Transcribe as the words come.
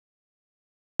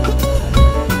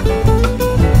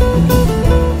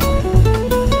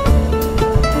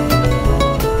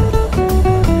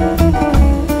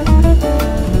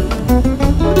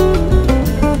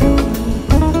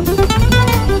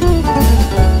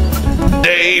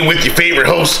Being with your favorite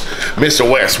host, Mr.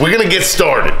 West. We're gonna get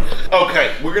started.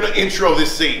 Okay, we're gonna intro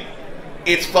this scene.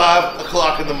 It's 5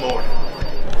 o'clock in the morning.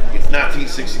 It's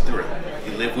 1963.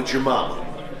 You live with your mama.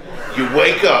 You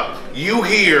wake up, you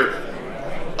hear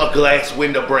a glass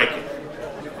window breaking.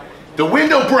 The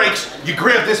window breaks, you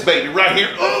grab this baby right here.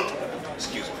 Oh,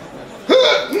 excuse me.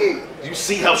 You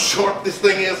see how sharp this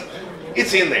thing is?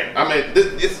 It's in there. I mean,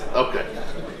 it's okay.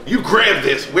 You grab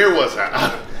this. Where was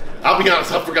I? I'll be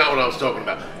honest, I forgot what I was talking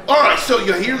about. All right, so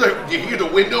you hear the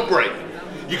window break.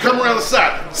 You come around the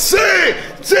side.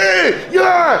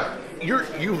 Yeah.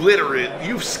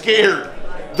 You've scared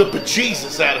the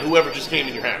bejesus out of whoever just came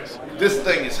in your house. This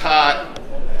thing is high,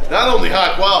 not only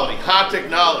high quality, high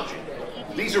technology.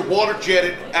 These are water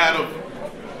jetted out of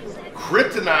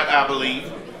kryptonite, I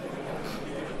believe,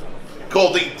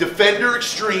 called the Defender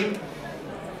Extreme.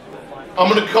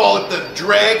 I'm gonna call it the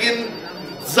Dragon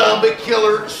Zombie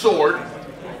Killer Sword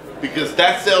because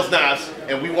that sells knives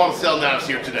and we want to sell knives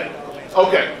here today.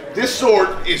 Okay, this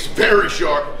sword is very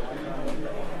sharp.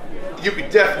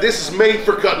 This is made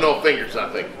for cutting off fingers, I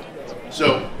think.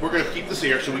 So we're gonna keep this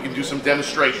here so we can do some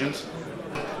demonstrations.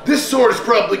 This sword has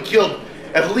probably killed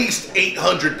at least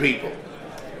 800 people.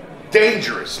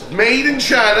 Dangerous. Made in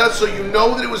China, so you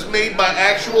know that it was made by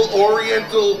actual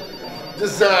Oriental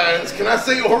designs. Can I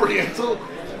say Oriental?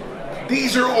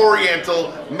 These are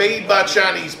Oriental, made by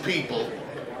Chinese people.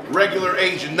 Regular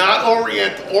Asian, not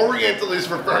Oriental. Oriental is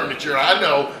for furniture, I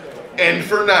know, and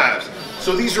for knives.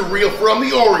 So these are real from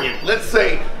the Orient. Let's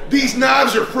say these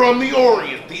knives are from the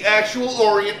Orient, the actual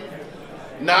Orient,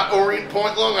 not Orient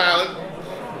Point, Long Island.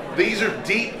 These are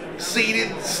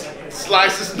deep-seated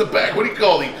slices in the back. What do you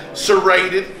call these?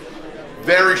 Serrated,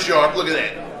 very sharp. Look at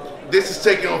that. This is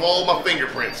taking off all my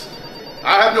fingerprints.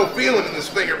 I have no feeling in this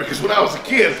finger because when I was a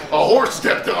kid, a horse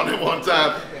stepped on it one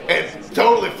time and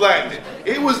totally flattened it.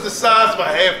 It was the size of a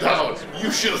 $50.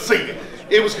 You should have seen it.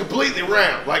 It was completely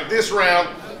round, like this round,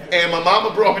 and my mama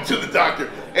brought me to the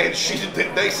doctor and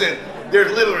they said,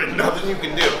 there's literally nothing you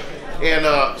can do. And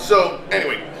so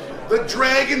anyway, the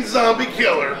Dragon Zombie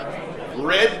Killer,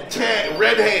 red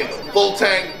handle, full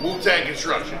tank, Wu-Tang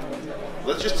construction.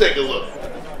 Let's just take a look.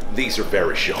 These are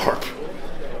very sharp.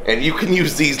 And you can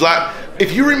use these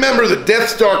if you remember the Death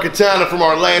Star katana from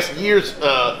our last year's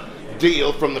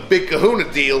deal, from the Big Kahuna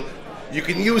deal, you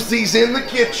can use these in the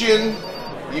kitchen,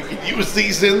 you can use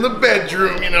these in the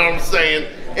bedroom, you know what I'm saying?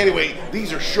 Anyway,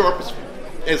 these are sharp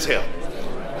as hell.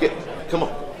 Come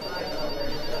on.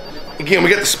 Again,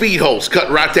 we got the speed holes cut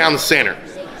right down the center.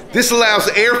 This allows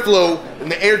airflow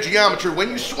and the air geometry. When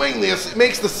you swing this, it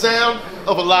makes the sound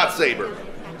of a lightsaber.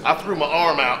 I threw my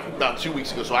arm out about 2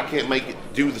 weeks ago, so I can't make it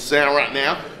do the sound right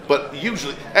now. But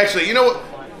usually, actually, you know what?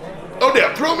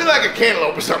 Odell, throw me like a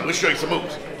cantaloupe or something. Let's show you some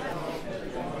moves.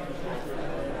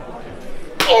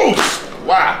 Oh,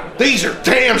 wow. These are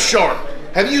damn sharp.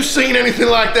 Have you seen anything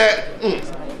like that?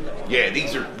 Yeah,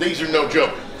 these are no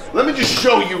joke. Let me just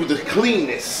show you the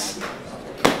cleanness.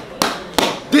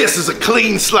 This is a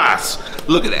clean slice.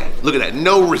 Look at that. Look at that.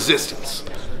 No resistance.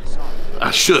 I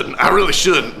shouldn't. I really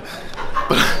shouldn't.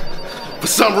 But for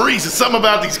some reason, something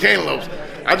about these cantaloupes,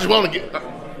 I just want to get,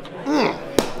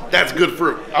 that's good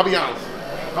fruit. I'll be honest.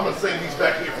 I'm going to save these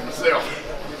back here for myself.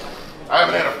 I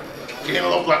haven't had a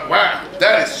cantaloupe like, wow,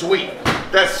 that is sweet.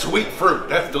 That's sweet fruit.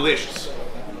 That's delicious.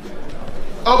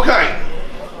 Okay.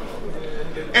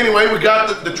 Anyway, we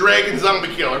got the Dragon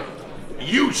Zombie Killer.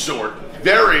 Huge sword.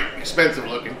 Very expensive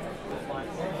looking.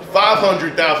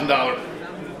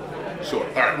 $500,000 sword.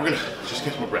 All right, we're going to just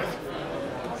catch my breath.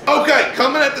 Okay,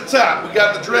 coming at the top, we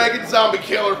got the Dragon Zombie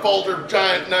Killer Folder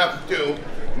Giant Knife of Doom,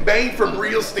 made from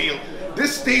real steel.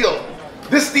 This steel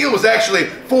was actually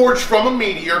forged from a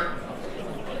meteor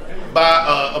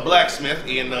by a blacksmith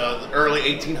in the early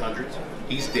 1800s.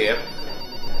 He's dead.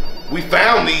 We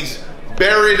found these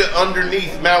buried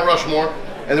underneath Mount Rushmore,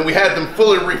 and then we had them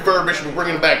fully refurbished. We're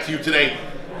bringing them back to you today.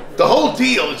 The whole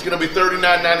deal is going to be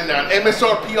 $39.99.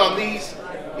 MSRP on these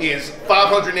is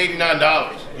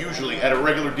 $589 usually at a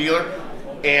regular dealer,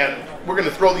 and we're going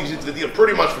to throw these into the deal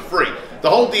pretty much for free. The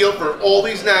whole deal for all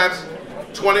these knives,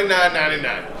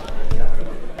 $29.99.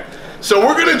 So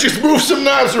we're going to just move some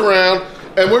knives around,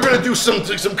 and we're going to do some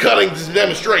cutting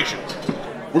demonstrations.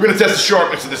 We're going to test the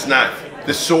sharpness of this knife,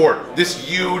 this sword, this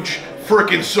huge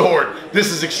freaking sword. This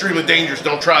is extremely dangerous.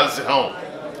 Don't try this at home.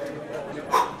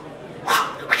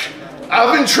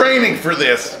 I've been training for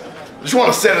this. I just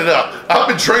want to set it up. I've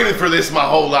been training for this my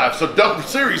whole life, so don't,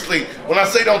 seriously, when I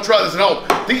say don't try this at home,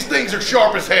 these things are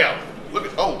sharp as hell. Look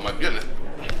at, oh my goodness.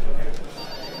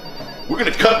 We're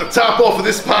gonna cut the top off of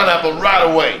this pineapple right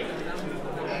away.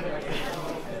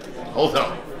 Hold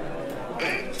on.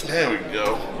 There we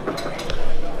go.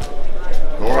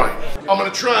 All right. I'm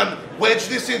gonna try and wedge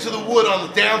this into the wood on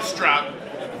the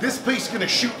downstrap. This piece is gonna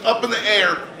shoot up in the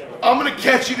air. I'm gonna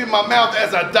catch it in my mouth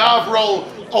as I dive roll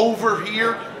over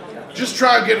here. Just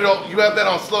try and get it on. You have that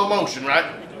on slow motion, right?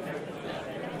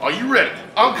 Are you ready?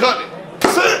 I'm cutting it.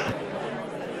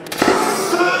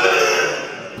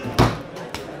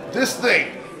 This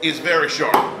thing is very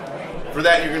sharp. For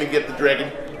that, you're gonna get the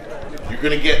dragon. You're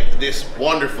gonna get this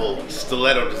wonderful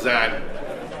stiletto design.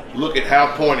 Look at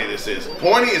how pointy this is.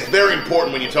 Pointy is very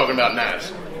important when you're talking about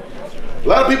knives. A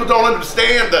lot of people don't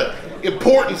understand the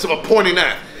importance of a pointy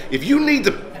knife. If you need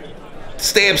to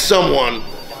stab someone,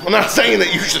 I'm not saying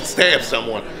that you should stab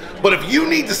someone, but if you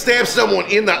need to stab someone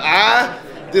in the eye,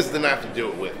 this is the knife to do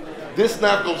it with. This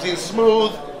knife goes in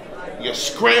smooth. You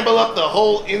scramble up the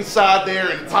whole inside there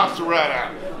and it pops it right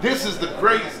out. This is the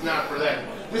greatest knife for that.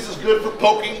 This is good for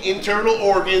poking internal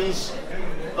organs.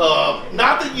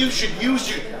 Not that you should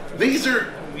use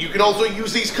you can also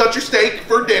use these, cut your steak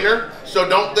for dinner, so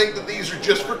don't think that these are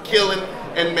just for killing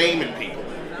and maiming people.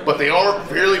 But they are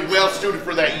fairly well suited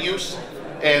for that use.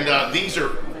 And these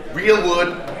are real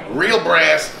wood, real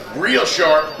brass, real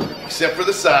sharp, except for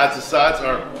the sides. The sides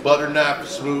are butter knife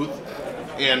smooth.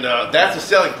 And that's a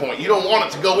selling point. You don't want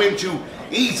it to go in too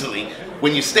easily.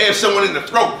 When you stab someone in the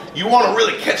throat, you want to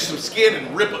really catch some skin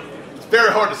and rip it. It's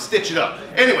very hard to stitch it up.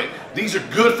 Anyway, these are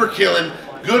good for killing,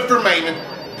 good for maiming,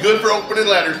 good for opening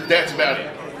letters. That's about it.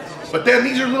 But then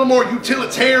these are a little more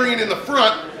utilitarian in the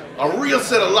front. A real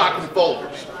set of locking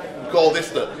folders. We call this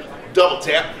the double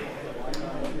tap.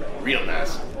 Real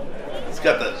nice. It's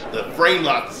got the frame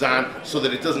lock design so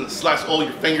that it doesn't slice all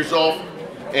your fingers off.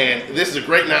 And this is a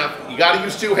great knife. You got to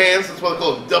use two hands. That's why they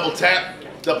call it double tap.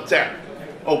 Double tap.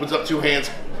 Opens up two hands.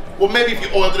 Well, maybe if you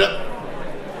oiled it up,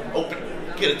 open,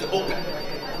 get it to open.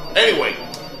 Anyway,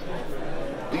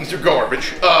 these are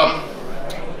garbage.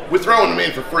 We're throwing them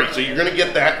in for free, so you're gonna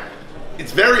get that.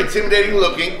 It's very intimidating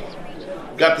looking.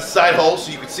 Got the side hole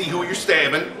so you can see who you're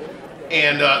stabbing.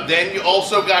 And then you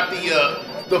also got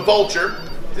the vulture.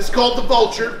 This is called the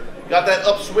vulture. Got that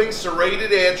upswing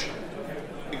serrated edge.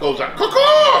 It goes out.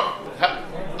 Caw-caw!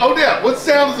 Oh yeah, what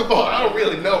sound is the vulture? I don't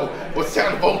really know what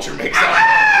sound the vulture makes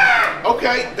out.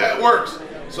 Okay, that works.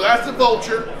 So that's the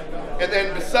vulture. And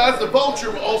then besides the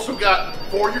vulture, we also got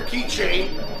for your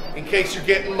keychain, in case you're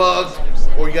getting mugged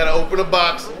or you gotta open a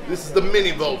box, this is the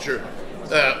mini vulture.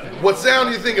 What sound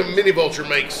do you think a mini vulture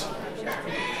makes?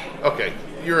 Okay,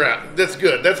 you're out. That's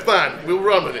good, that's fine. We'll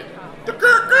run with it. The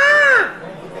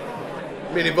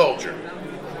mini vulture.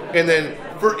 And then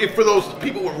for those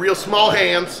people with real small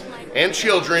hands and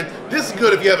children, this is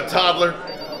good if you have a toddler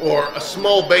or a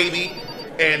small baby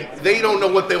and they don't know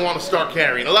what they want to start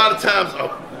carrying. A lot of times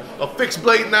a fixed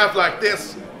blade knife like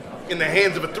this in the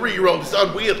hands of a 3-year-old is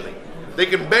unwieldy. They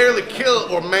can barely kill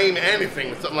or maim anything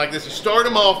with something like this. You start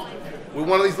them off with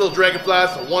one of these little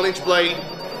dragonflies, a 1-inch blade.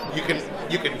 You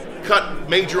can cut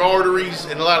major arteries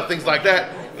and a lot of things like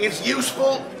that. It's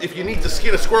useful if you need to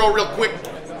skin a squirrel real quick.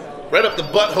 Right up the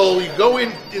butthole, you go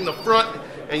in the front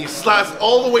and you slice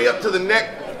all the way up to the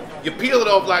neck. You peel it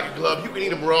off like a glove. You can eat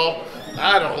them raw.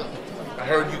 I don't. I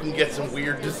heard you can get some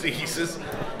weird diseases.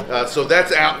 So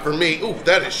that's out for me. Ooh,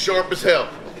 that is sharp as hell.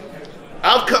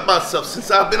 I've cut myself,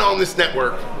 since I've been on this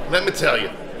network, let me tell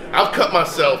you, I've cut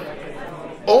myself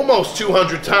almost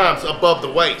 200 times above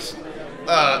the waist.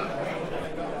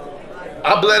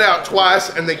 I bled out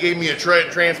twice and they gave me a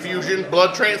transfusion,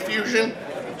 blood transfusion,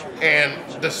 and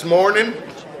this morning,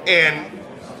 and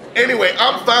anyway,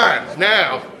 I'm fine.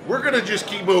 Now, we're gonna just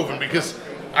keep moving because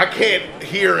I can't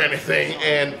hear anything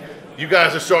and you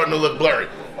guys are starting to look blurry.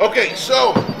 Okay,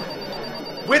 so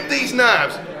with these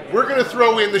knives, we're gonna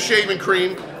throw in the shaving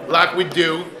cream like we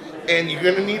do, and you're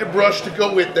gonna need a brush to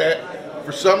go with that.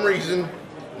 For some reason,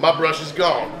 my brush is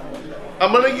gone.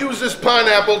 I'm gonna use this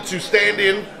pineapple to stand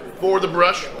in for the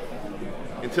brush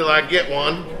until I get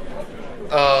one.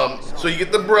 So you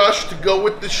get the brush to go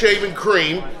with the shaving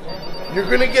cream. You're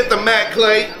gonna get the matte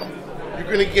clay. You're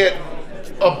gonna get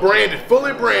a branded,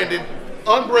 fully branded,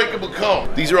 unbreakable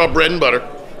comb. These are all bread and butter.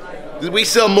 We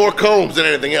sell more combs than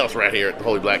anything else right here at the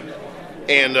Holy Black.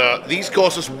 And these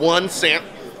cost us 1 cent.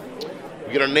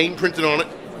 We get our name printed on it.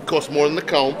 It costs more than the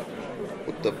comb.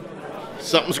 What the?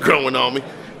 Something's growing on me.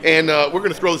 And we're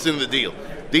gonna throw this into the deal.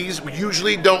 These we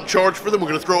usually don't charge for them. We're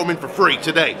gonna throw them in for free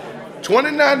today.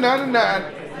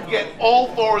 $29.99. You get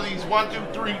all 4 of these. 1, 2,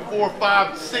 3, 4,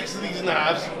 5, 6 of these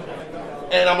knives.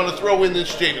 And I'm gonna throw in this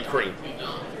shaving cream.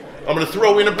 I'm gonna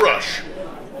throw in a brush.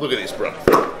 Look at this brush.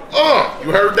 Oh,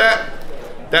 you heard that?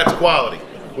 That's quality.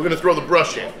 We're gonna throw the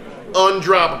brush in.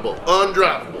 Undroppable,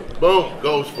 undroppable. Boom,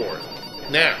 goes for it.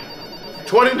 Now,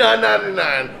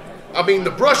 $29.99. I mean,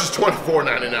 the brush is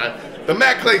 $24.99. The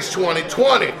matte clay's $20,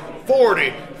 $20,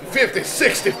 $40,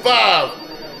 $50, $65,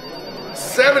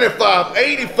 $75,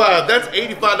 $85. That's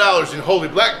 $85 in Holy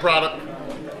Black product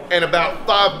and about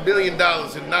 $5 million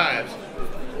in knives.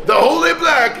 The Holy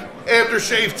Black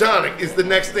Aftershave Tonic is the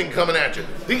next thing coming at you.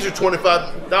 These are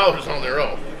 $25 on their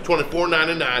own,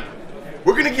 $24.99.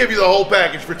 We're gonna give you the whole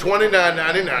package for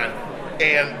 $29.99,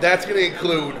 and that's gonna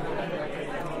include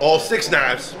all 6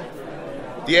 knives,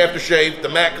 the aftershave, the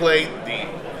matte clay, the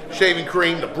shaving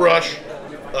cream, the brush.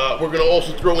 We're gonna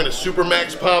also throw in a Super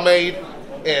Max pomade,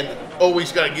 and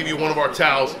always gotta give you one of our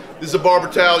towels. This is a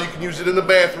barber towel. You can use it in the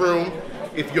bathroom.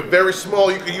 If you're very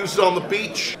small, you can use it on the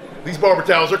beach. These barber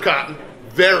towels are cotton,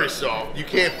 very soft. You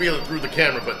can't feel it through the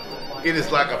camera, but it is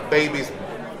like a baby's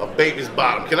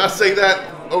bottom. Can I say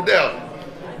that, Odell?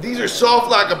 These are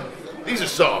soft these are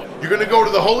soft. You're gonna go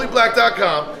to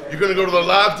theholyblack.com, you're gonna go to the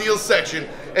live deals section,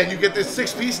 and you get this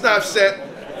 6-piece knife set.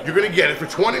 You're gonna get it for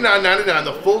 $29.99,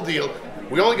 the full deal.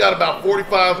 We only got about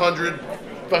 4,500,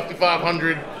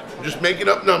 5,500, just making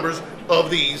up numbers of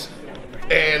these.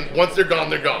 And once they're gone,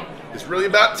 they're gone. It's really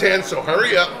about 10, so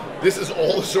hurry up. This is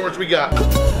all the swords we got.